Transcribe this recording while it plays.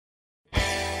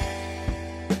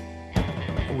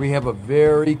We have a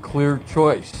very clear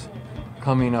choice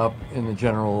coming up in the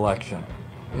general election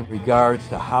in regards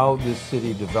to how this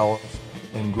city develops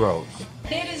and grows.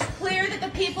 It is clear that the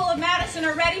people of Madison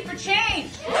are ready for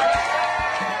change.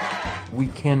 We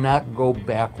cannot go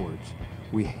backwards.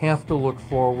 We have to look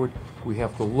forward. We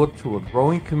have to look to a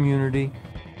growing community.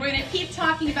 We're going to keep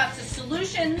talking about the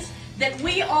solutions that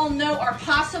we all know are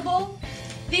possible.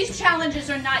 These challenges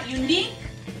are not unique,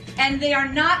 and they are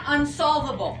not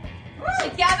unsolvable.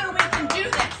 Together we can do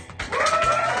this.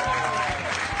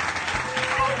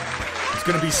 It's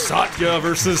going to be Satya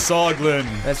versus Soglin.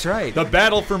 That's right. The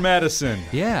battle for Madison.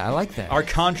 Yeah, I like that. Our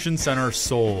conscience and our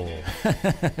soul.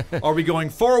 Are we going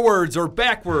forwards or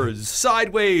backwards,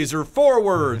 sideways or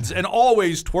forwards, and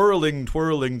always twirling,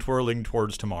 twirling, twirling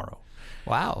towards tomorrow?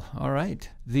 Wow. All right.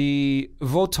 The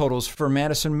vote totals for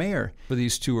Madison mayor for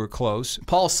these two are close.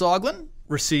 Paul Soglin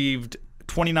received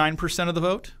 29% of the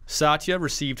vote. Satya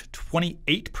received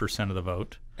 28% of the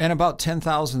vote. And about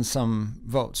 10,000 some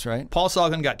votes, right? Paul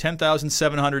Soglin got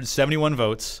 10,771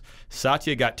 votes.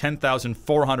 Satya got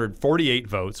 10,448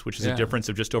 votes, which is a difference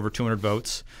of just over 200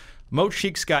 votes. Mo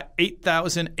Cheeks got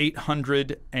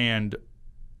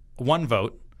 8,801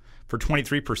 vote for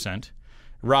 23%.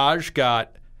 Raj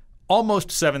got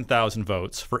almost 7,000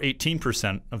 votes for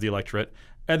 18% of the electorate.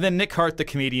 And then Nick Hart, the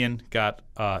comedian, got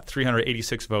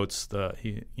 386 votes for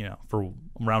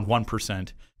around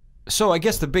 1%. So I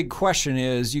guess the big question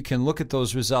is you can look at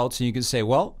those results and you can say,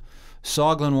 well,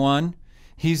 Soglin won.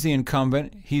 He's the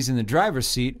incumbent. He's in the driver's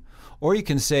seat. Or you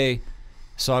can say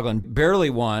Soglin barely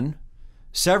won.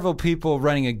 Several people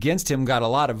running against him got a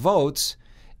lot of votes.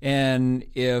 And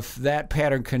if that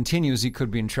pattern continues, he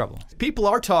could be in trouble. People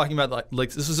are talking about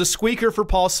like this is a squeaker for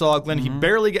Paul Soglin.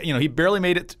 Mm-hmm. He barely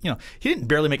made it. He didn't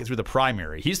barely make it through the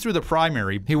primary. He's through the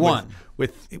primary. He won.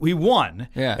 He won.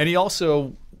 Yeah. And he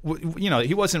also,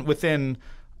 he wasn't within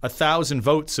 1,000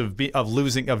 votes of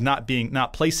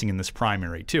not placing in this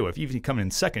primary too. If even he come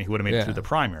in second, he would have made it through the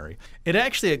primary. It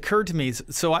actually occurred to me.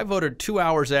 So I voted 2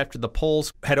 hours after the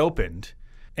polls had opened,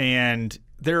 and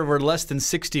there were less than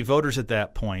 60 voters at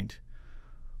that point,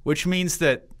 which means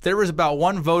that there was about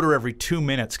one voter every 2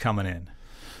 minutes coming in.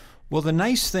 Well, the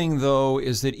nice thing, though,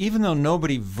 is that even though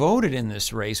nobody voted in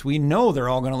this race, we know they're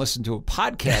all going to listen to a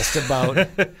podcast about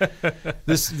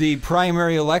the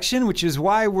primary election, which is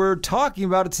why we're talking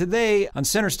about it today on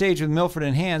Center Stage with Milfred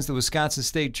and Hands, the Wisconsin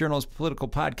State Journal's political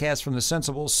podcast from the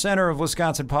sensible center of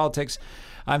Wisconsin politics.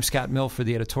 I'm Scott Milfred,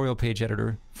 the editorial page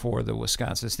editor for the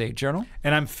Wisconsin State Journal.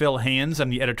 And I'm Phil Hands. I'm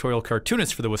the editorial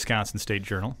cartoonist for the Wisconsin State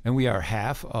Journal. And we are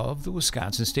half of the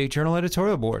Wisconsin State Journal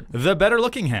editorial board. The better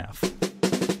looking half.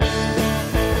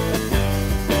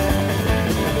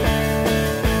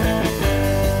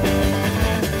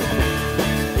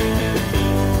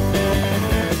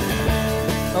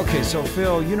 Okay, so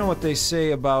Phil, you know what they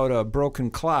say about a broken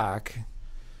clock.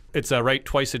 It's right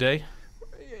twice a day?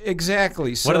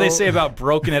 Exactly. What do they say about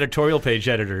broken editorial page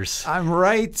editors? I'm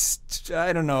right,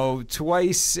 I don't know,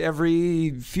 twice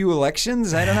every few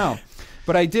elections? I don't know.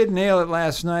 But I did nail it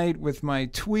last night with my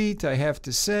tweet, I have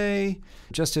to say.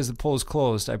 Just as the polls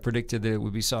closed, I predicted that it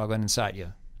would be Soglin and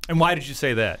Satya. And why did you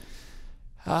say that?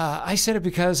 I said it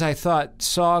because I thought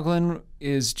Soglin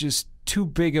is just too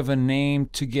big of a name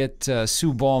to get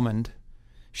Sue Ballmond.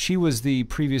 She was the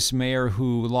previous mayor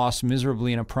who lost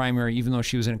miserably in a primary, even though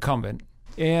she was an incumbent.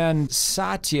 And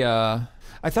Satya,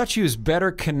 I thought she was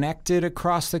better connected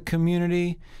across the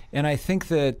community, and I think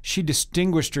that she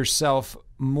distinguished herself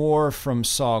more from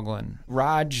Soglin.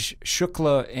 Raj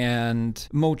Shukla and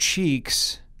Mo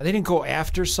Cheeks, they didn't go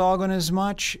after Soglin as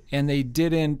much, and they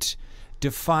didn't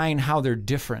define how they're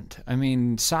different. I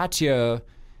mean, Satya,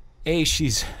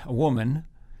 she's a woman.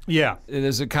 Yeah.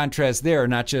 There's a contrast there,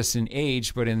 not just in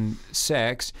age, but in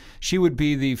sex. She would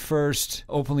be the first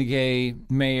openly gay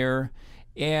mayor.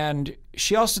 And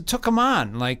she also took him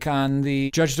on, like on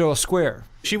the Judge Doyle Square.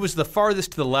 She was the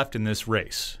farthest to the left in this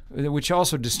race. Which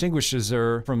also distinguishes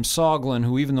her from Soglin,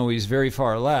 who, even though he's very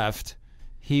far left,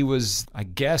 he was, I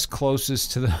guess,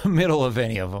 closest to the middle of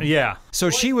any of them. Yeah. So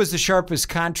she was the sharpest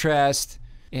contrast,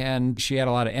 and she had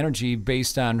a lot of energy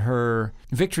based on her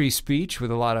victory speech with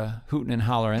a lot of hooting and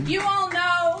hollering. You all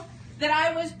know that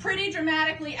I was pretty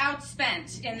dramatically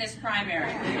outspent in this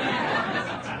primary.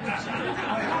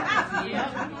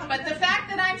 But the fact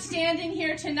that I'm standing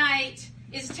here tonight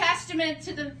is testament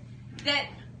to that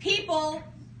people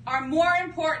are more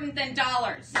important than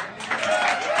dollars.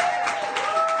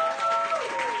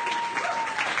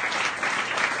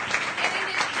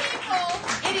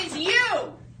 And it is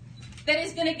you that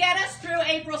is going to get us through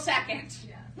April 2nd.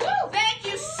 Woo! Thank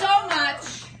you so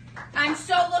much. I'm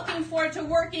so looking forward to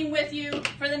working with you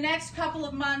for the next couple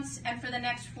of months and for the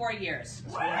next 4 years.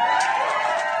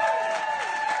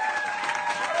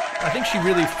 I think she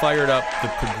really fired up the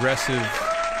progressive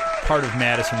part of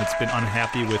Madison that's been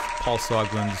unhappy with Paul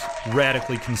Soglin's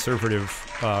radically conservative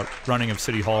running of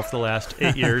City Hall for the last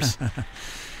 8 years.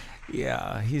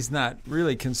 Yeah, he's not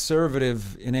really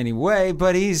conservative in any way,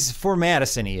 but for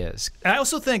Madison he is. And I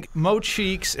also think Mo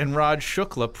Cheeks and Raj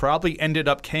Shukla probably ended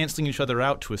up canceling each other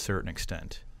out to a certain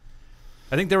extent.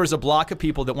 I think there was a block of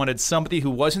people that wanted somebody who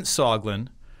wasn't Soglin,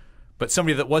 but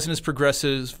somebody that wasn't as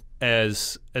progressive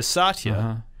as Satya.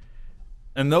 Uh-huh.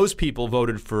 And those people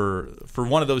voted for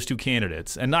one of those two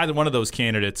candidates, and neither one of those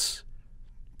candidates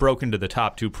broke into the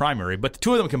top two primary, but the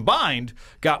two of them combined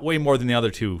got way more than the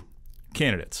other two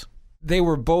candidates. They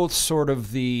were both sort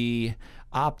of the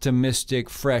optimistic,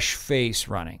 fresh face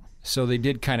running, so they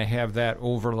did kind of have that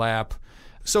overlap.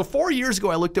 So 4 years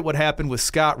ago, I looked at what happened with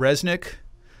Scott Resnick,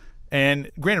 and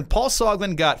granted, Paul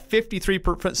Soglin got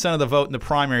 53% of the vote in the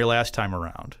primary last time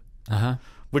around. Uh-huh.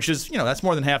 Which is, that's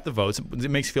more than half the votes.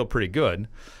 It makes you feel pretty good.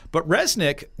 But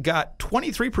Resnick got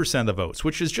 23% of the votes,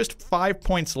 which is just 5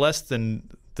 points less than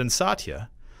Satya.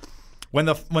 When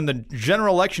the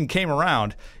general election came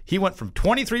around, he went from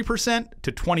 23%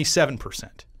 to 27%.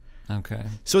 Okay.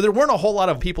 So there weren't a whole lot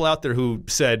of people out there who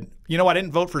said, I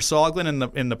didn't vote for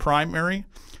Soglin in the primary,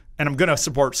 and I'm going to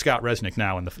support Scott Resnick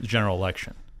now in the general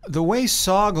election. The way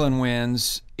Soglin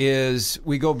wins is,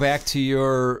 we go back to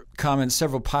your comment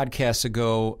several podcasts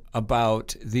ago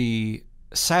about the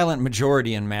silent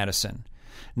majority in Madison.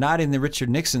 Not in the Richard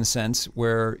Nixon sense,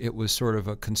 where it was sort of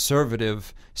a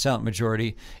conservative silent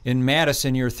majority. In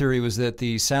Madison, your theory was that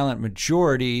the silent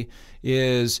majority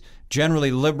is generally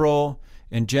liberal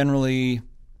and generally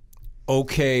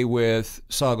okay with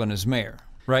Soglin as mayor.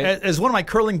 Right. As one of my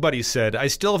curling buddies said, I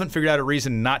still haven't figured out a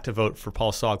reason not to vote for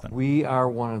Paul Soglin. We are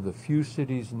one of the few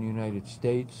cities in the United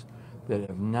States that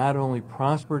have not only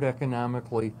prospered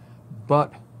economically,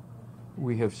 but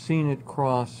we have seen it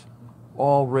cross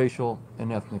all racial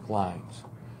and ethnic lines.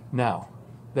 Now,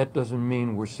 that doesn't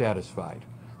mean we're satisfied.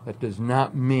 That does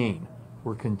not mean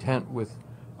we're content with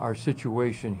our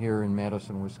situation here in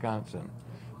Madison, Wisconsin.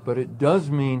 But it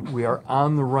does mean we are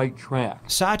on the right track.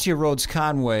 Satya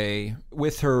Rhodes-Conway,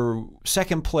 with her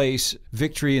second place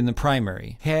victory in the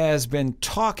primary, has been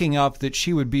talking up that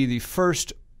she would be the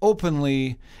first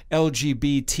openly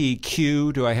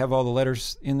LGBTQ. Do I have all the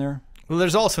letters in there? Well,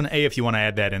 there's also an A if you want to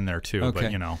add that in there too.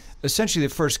 Okay. But essentially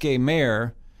the first gay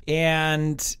mayor.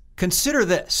 And consider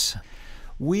this.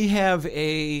 We have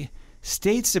a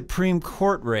state Supreme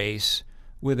Court race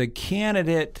with a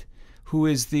candidate who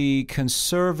is the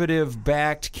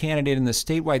conservative-backed candidate in the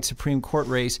statewide Supreme Court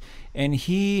race, and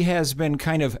he has been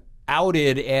kind of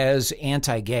outed as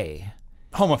anti-gay.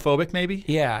 Homophobic, maybe?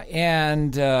 Yeah,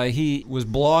 and he was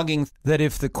blogging that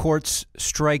if the courts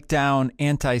strike down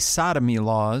anti-sodomy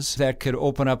laws, that could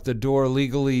open up the door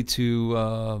legally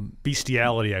to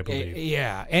bestiality, I believe.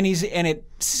 Yeah, and it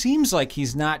seems like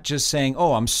he's not just saying,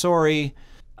 "Oh, I'm sorry,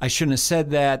 I shouldn't have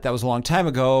said that. That was a long time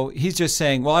ago." He's just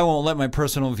saying, well, I won't let my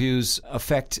personal views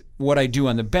affect what I do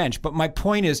on the bench. But my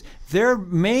point is, there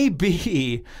may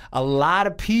be a lot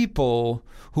of people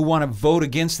who want to vote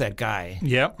against that guy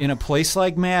in a place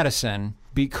like Madison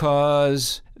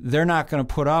because they're not going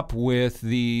to put up with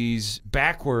these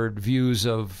backward views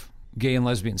of gay and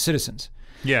lesbian citizens.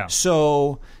 Yeah.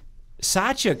 So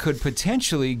Satya could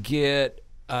potentially get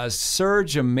a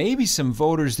surge of maybe some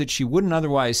voters that she wouldn't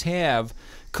otherwise have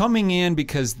coming in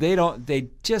because they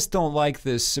just don't like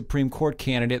this Supreme Court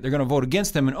candidate. They're going to vote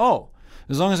against them, and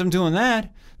as long as I'm doing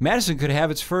that, Madison could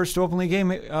have its first openly gay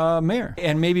mayor.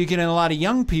 And maybe you get in a lot of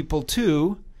young people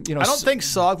too. I don't think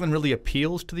Soglin really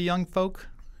appeals to the young folk.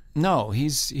 No,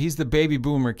 he's the baby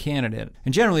boomer candidate.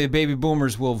 And generally the baby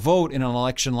boomers will vote in an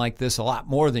election like this a lot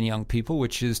more than young people,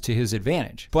 which is to his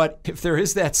advantage. But if there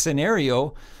is that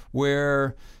scenario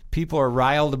where people are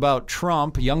riled about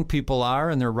Trump, young people are,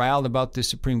 and they're riled about the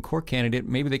Supreme Court candidate,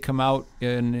 maybe they come out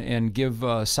and give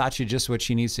Satya just what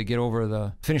she needs to get over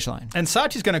the finish line. And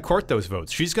Satya's going to court those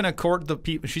votes. She's going to court the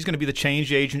people. She's going to be the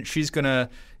change agent. She's going to,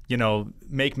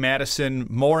 make Madison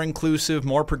more inclusive,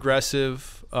 more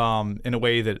progressive, in a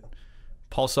way that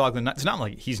Paul Soglin, it's not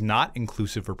like he's not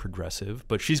inclusive or progressive,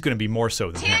 but she's going to be more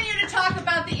so than him. Continue to talk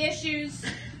about the issues.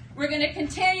 We're going to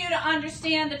continue to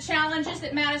understand the challenges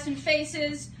that Madison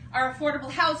faces, our affordable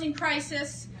housing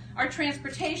crisis, our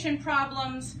transportation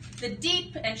problems, the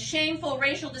deep and shameful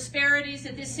racial disparities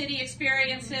that this city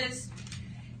experiences,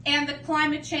 and the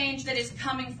climate change that is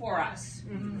coming for us.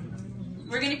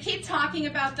 We're going to keep talking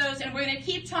about those, and we're going to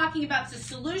keep talking about the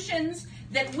solutions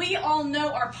that we all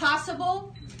know are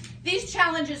possible. These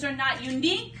challenges are not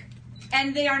unique,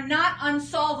 and they are not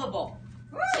unsolvable.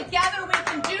 Together we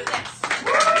can do this.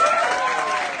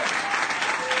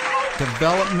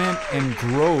 Development and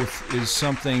growth is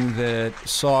something that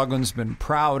Soglin's been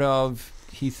proud of.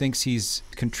 He thinks he's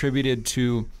contributed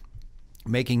to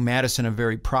making Madison a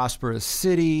very prosperous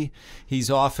city. He's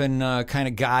often kind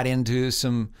of got into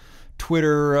some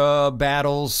Twitter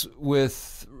battles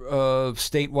with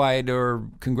statewide or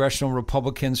congressional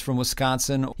Republicans from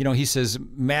Wisconsin. You know, he says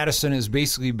Madison has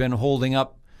basically been holding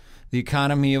up the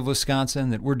economy of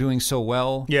Wisconsin, that we're doing so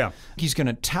well. Yeah. He's going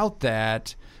to tout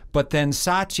that, but then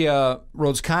Satya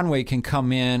Rhodes-Conway can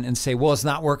come in and say, well, it's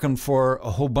not working for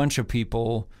a whole bunch of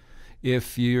people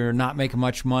if you're not making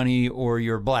much money or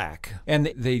you're black.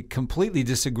 And they completely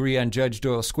disagree on Judge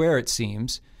Doyle Square, it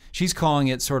seems. She's calling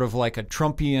it sort of like a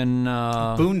Trumpian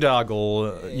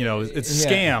boondoggle, it's a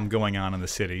scam going on in the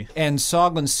city. And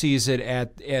Soglin sees it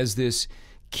as this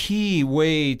key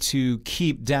way to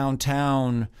keep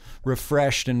downtown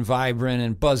refreshed and vibrant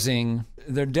and buzzing.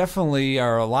 There definitely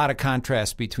are a lot of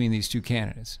contrasts between these two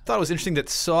candidates. I thought it was interesting that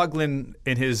Soglin,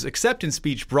 in his acceptance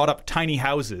speech, brought up tiny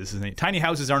houses. And tiny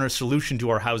houses aren't a solution to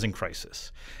our housing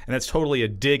crisis. And that's totally a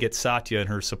dig at Satya and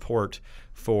her support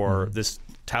for this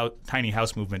tiny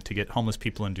house movement to get homeless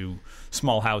people into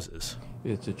small houses.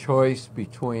 It's a choice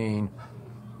between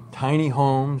tiny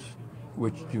homes,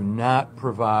 which do not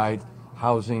provide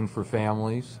housing for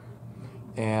families,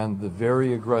 and the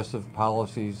very aggressive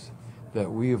policies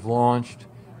that we have launched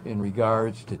in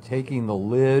regards to taking the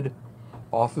lid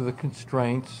off of the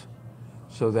constraints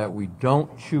so that we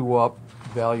don't chew up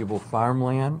valuable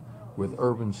farmland with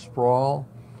urban sprawl,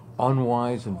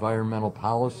 unwise environmental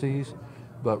policies,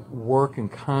 but work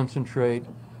and concentrate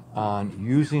on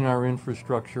using our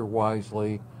infrastructure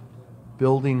wisely,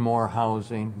 building more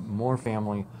housing, more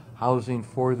family housing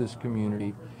for this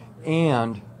community,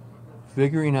 and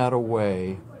figuring out a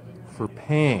way for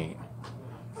paying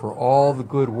for all the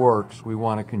good works we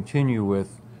want to continue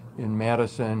with in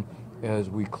Madison as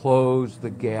we close the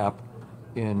gap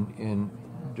in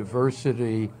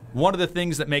diversity. One of the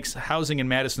things that makes housing in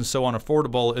Madison so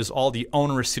unaffordable is all the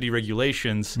onerous city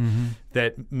regulations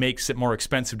that makes it more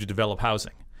expensive to develop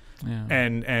housing. Yeah.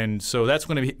 And so that's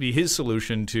going to be his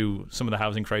solution to some of the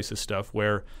housing crisis stuff,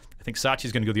 where I think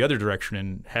Satya's going to go the other direction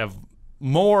and have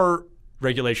more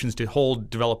regulations to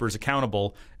hold developers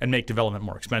accountable and make development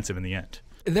more expensive in the end.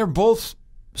 They're both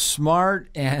smart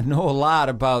and know a lot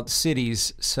about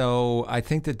cities, so I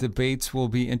think the debates will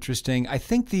be interesting. I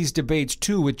think these debates,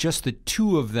 too, with just the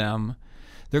two of them,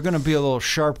 they're going to be a little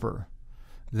sharper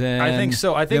than, I think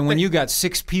so. than when you got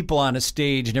 6 people on a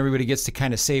stage and everybody gets to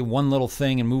kind of say one little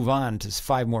thing and move on to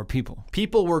 5 more people.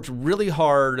 People worked really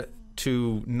hard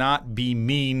to not be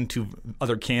mean to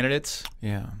other candidates.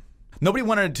 Yeah. Nobody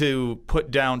wanted to put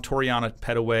down Toriana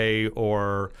Pettaway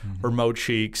or Mo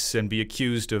Cheeks and be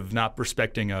accused of not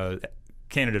respecting a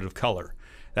candidate of color.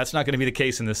 That's not going to be the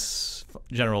case in this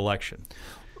general election.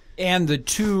 And the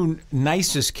 2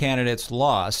 nicest candidates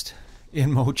lost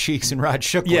in Mo Cheeks and Rod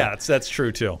Shuklin. Yeah, that's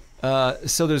true too.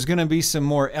 So there's going to be some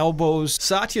more elbows.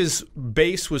 Satya's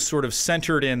base was sort of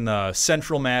centered in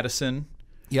central Madison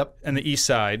and the east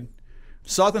side.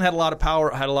 Soglin had a lot of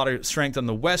power, had a lot of strength on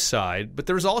the west side, but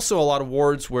there was also a lot of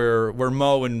wards where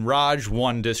Mo and Raj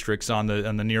won districts on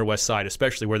the near west side,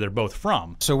 especially where they're both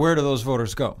from. So where do those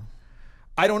voters go?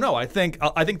 I don't know. I think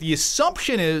the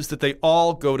assumption is that they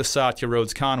all go to Satya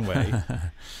Rhodes-Conway.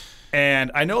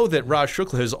 And I know that Raj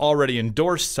Shukla has already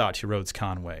endorsed Satya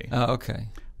Rhodes-Conway. Oh, okay.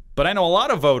 But I know a lot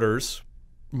of voters,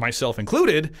 myself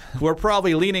included, who are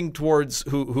probably leaning towards,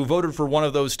 who voted for one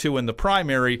of those 2 in the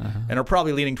primary and are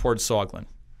probably leaning towards Soglin.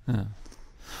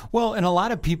 Well, and a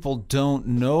lot of people don't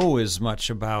know as much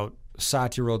about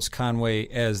Satya Rhodes-Conway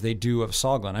as they do of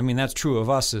Soglin. I mean, that's true of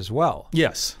us as well.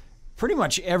 Yes. Pretty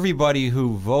much everybody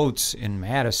who votes in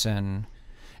Madison,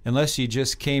 unless you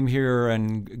just came here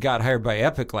and got hired by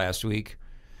Epic last week,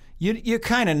 you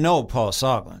kind of know Paul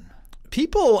Soglin.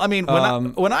 People, I mean,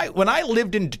 when I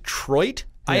lived in Detroit,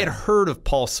 I had heard of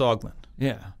Paul Soglin.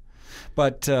 Yeah.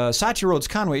 But Satya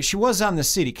Rhodes-Conway, she was on the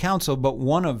city council, but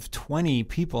one of 20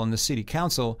 people in the city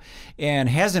council, and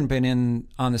hasn't been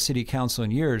on the city council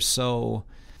in years. So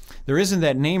there isn't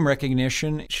that name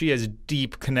recognition. She has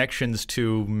deep connections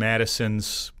to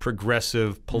Madison's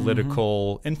progressive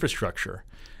political infrastructure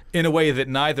in a way that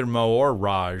neither Mo or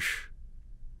Raj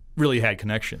really had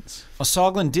connections. Well,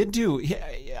 Soglin did do,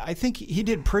 I think he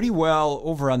did pretty well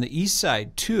over on the east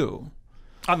side, too.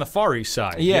 On the far east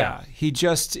side, yeah. He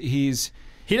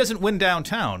doesn't win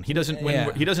downtown. He doesn't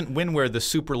win. He doesn't win where the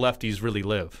super lefties really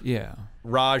live. Yeah.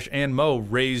 Raj and Mo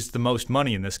raised the most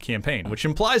money in this campaign, which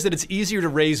implies that it's easier to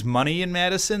raise money in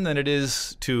Madison than it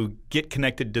is to get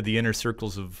connected to the inner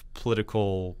circles of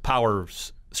political power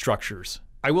structures.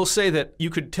 I will say that you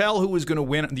could tell who was going to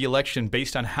win the election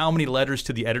based on how many letters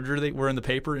to the editor they were in the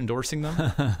paper endorsing them.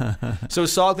 So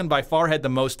Soglin by far had the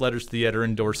most letters to the editor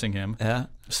endorsing him. Yeah.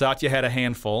 Satya had a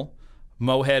handful.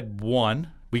 Mo had one.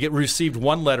 We received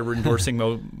one letter endorsing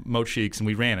Mo Cheeks, and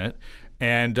we ran it.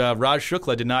 And Raj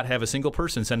Shukla did not have a single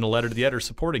person send a letter to the editor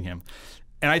supporting him.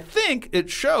 And I think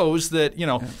it shows that,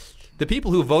 the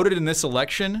people who voted in this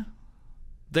election,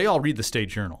 they all read the State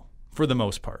Journal for the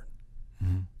most part.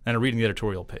 Mm-hmm. And are reading the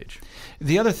editorial page.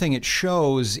 The other thing it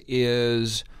shows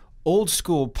is old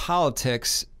school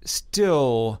politics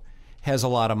still has a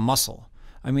lot of muscle.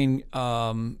 I mean,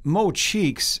 Mo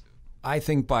Cheeks, I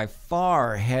think by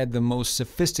far had the most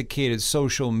sophisticated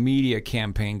social media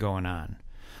campaign going on.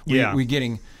 We're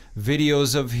getting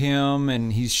videos of him,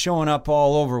 and he's showing up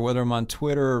all over, whether I'm on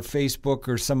Twitter or Facebook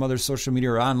or some other social media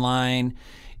or online.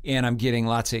 And I'm getting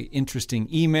lots of interesting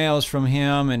emails from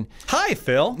him. And hi,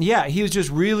 Phil. Yeah, he was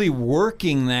just really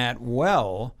working that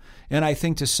well. And I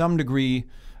think to some degree,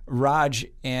 Raj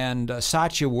and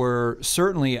Satya were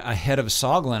certainly ahead of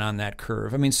Soglin on that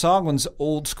curve. I mean, Soglin's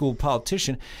old school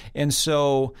politician. And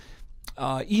so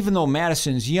even though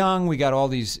Madison's young, we got all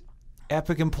these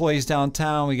epic employees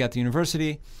downtown, we got the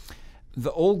university,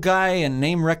 the old guy and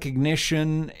name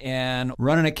recognition and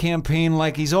running a campaign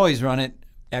like he's always run it,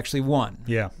 actually won.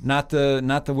 Yeah. Not the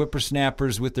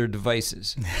whippersnappers with their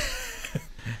devices.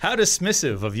 How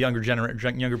dismissive of younger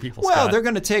people, Well, Scott. they're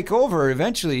going to take over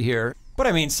eventually here. But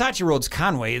I mean, Satya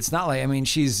Rhodes-Conway, it's not like, I mean,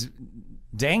 she's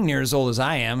dang near as old as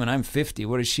I am, and I'm 50.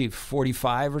 What is she,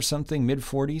 45 or something,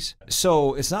 mid-40s?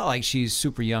 So it's not like she's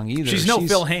super young either. She's no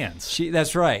Phil Hands.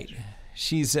 That's right.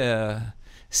 She's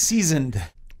seasoned.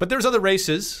 But there's other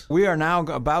races. We are now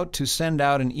about to send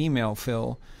out an email,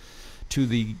 Phil, to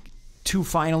the 2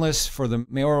 finalists for the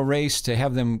mayoral race to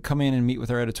have them come in and meet with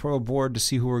our editorial board to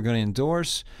see who we're going to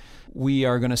endorse. We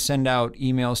are going to send out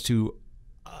emails to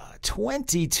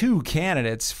 22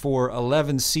 candidates for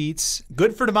 11 seats.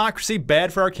 Good for democracy,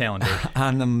 bad for our calendar.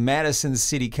 On the Madison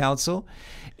City Council.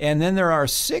 And then there are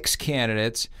 6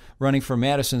 candidates running for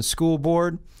Madison School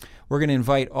Board. We're going to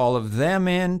invite all of them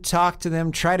in, talk to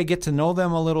them, try to get to know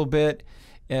them a little bit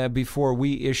before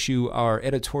we issue our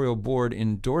editorial board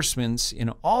endorsements in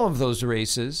all of those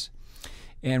races.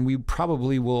 And we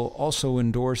probably will also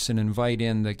endorse and invite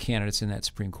in the candidates in that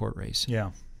Supreme Court race.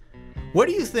 Yeah. What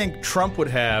do you think Trump would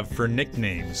have for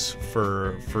nicknames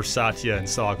for Satya and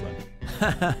Soglin?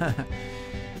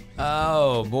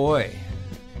 Oh, boy.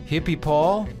 Hippie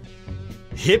Paul?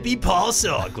 Hippie Paul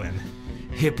Soglin.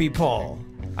 Hippie Paul.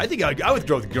 I think I would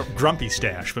go with Grumpy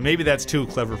Stash, but maybe that's too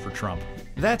clever for Trump.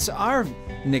 That's our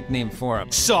nickname for him.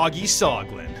 Soggy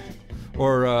Soglin.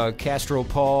 Or Castro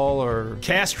Paul, or...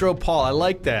 Castro Paul, I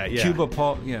like that, yeah. Cuba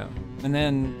Paul, yeah. And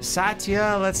then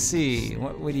Satya, let's see,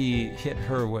 what would he hit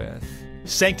her with?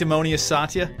 Sanctimonious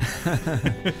Satya?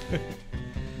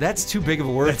 That's too big of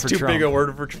a word for Trump. That's too big a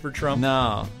word for Trump?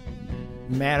 No.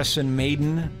 Madison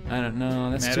Maiden? I don't know.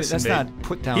 That's not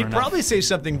put down He'd enough. probably say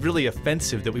something really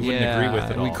offensive that we wouldn't agree with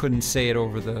at all. We couldn't say it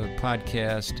over the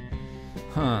podcast.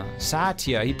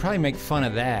 Satya, he'd probably make fun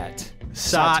of that.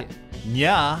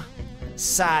 Satya.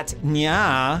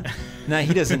 Satya. No,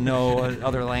 he doesn't know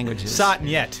other languages.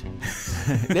 Satnyet.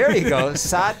 There you go.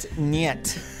 Satnyet.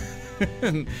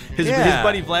 His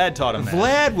buddy Vlad taught him that.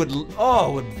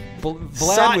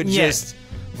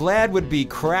 Vlad would be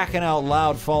cracking out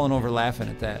loud, falling over laughing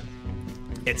at that.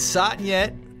 It's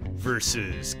Satnyet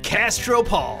versus Castro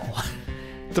Paul.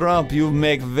 Trump, you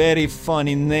make very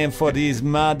funny name for these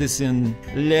Madison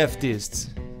leftists.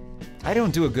 I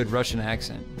don't do a good Russian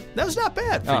accent. That was not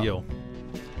bad for you.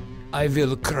 I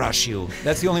will crush you.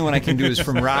 That's the only one I can do is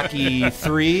from Rocky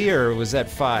 3, or was that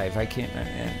 5? I can't.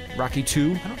 Rocky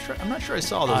 2? I'm not sure I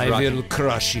saw those. I will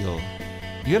crush you.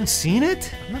 You haven't seen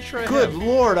it? I'm not sure I have. Good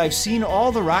Lord, I've seen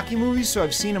all the Rocky movies, so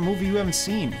I've seen a movie you haven't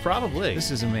seen. Probably. This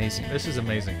is amazing. This is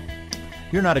amazing.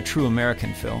 You're not a true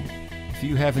American, Phil. If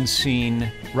you haven't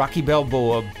seen Rocky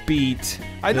Balboa beat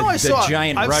the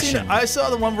giant Russian. I saw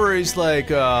the one where he's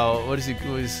like,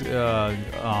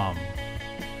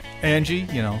 Angie,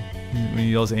 when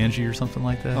he yells Angie or something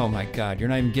like that. Oh my God, you're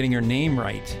not even getting her name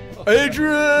right.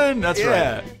 Adrian! That's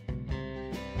right.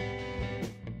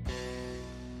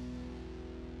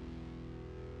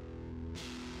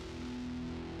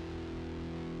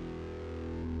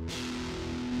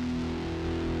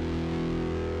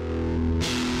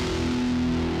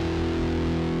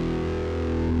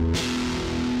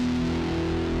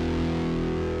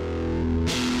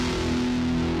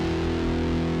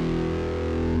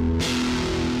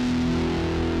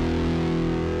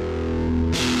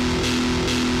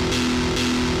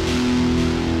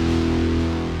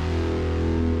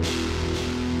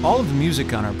 All of the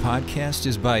music on our podcast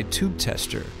is by Tube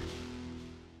Tester.